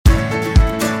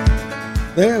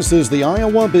This is the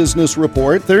Iowa Business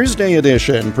Report Thursday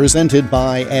edition, presented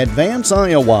by Advance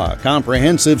Iowa,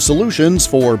 comprehensive solutions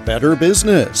for better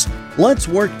business. Let's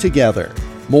work together.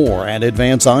 More at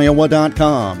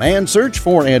advanceiowa.com and search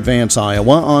for Advance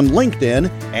Iowa on LinkedIn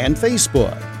and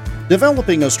Facebook.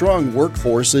 Developing a strong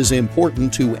workforce is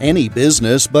important to any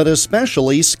business, but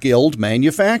especially skilled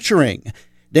manufacturing.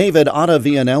 David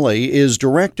Ottavianelli is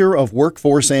Director of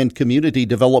Workforce and Community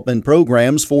Development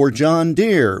Programs for John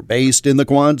Deere, based in the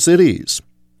Quad Cities.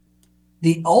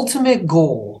 The ultimate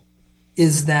goal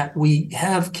is that we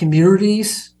have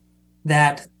communities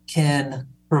that can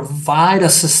provide a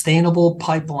sustainable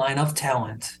pipeline of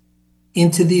talent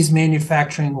into these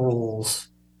manufacturing roles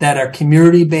that are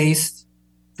community-based,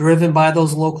 driven by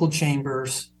those local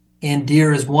chambers, and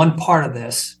Deere is one part of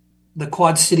this. The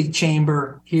Quad City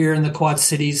Chamber here in the Quad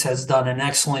Cities has done an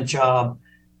excellent job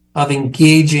of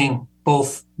engaging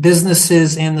both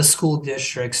businesses and the school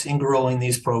districts in growing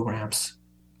these programs.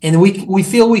 And we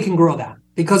feel we can grow that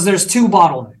because there's two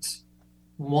bottlenecks.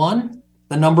 One,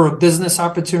 the number of business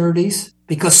opportunities,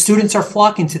 because students are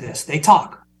flocking to this. They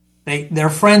talk. Their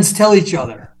friends tell each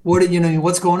other,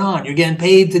 what's going on? You're getting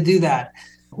paid to do that.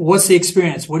 What's the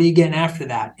experience? What are you getting after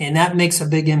that? And that makes a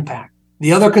big impact.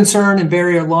 The other concern and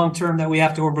barrier long-term that we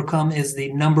have to overcome is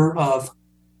the number of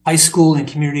high school and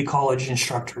community college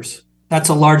instructors. That's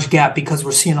a large gap because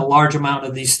we're seeing a large amount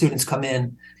of these students come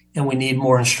in, and we need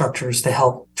more instructors to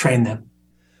help train them.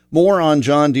 More on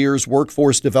John Deere's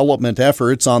workforce development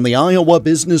efforts on the Iowa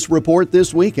Business Report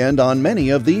this weekend on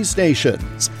many of these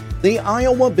stations. The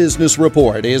Iowa Business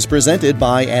Report is presented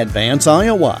by Advance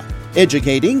Iowa,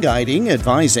 educating, guiding,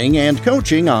 advising, and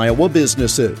coaching Iowa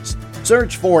businesses.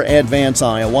 Search for Advance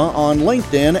Iowa on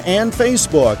LinkedIn and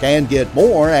Facebook and get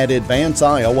more at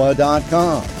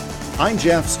advanceiowa.com. I'm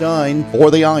Jeff Stein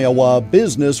for the Iowa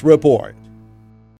Business Report.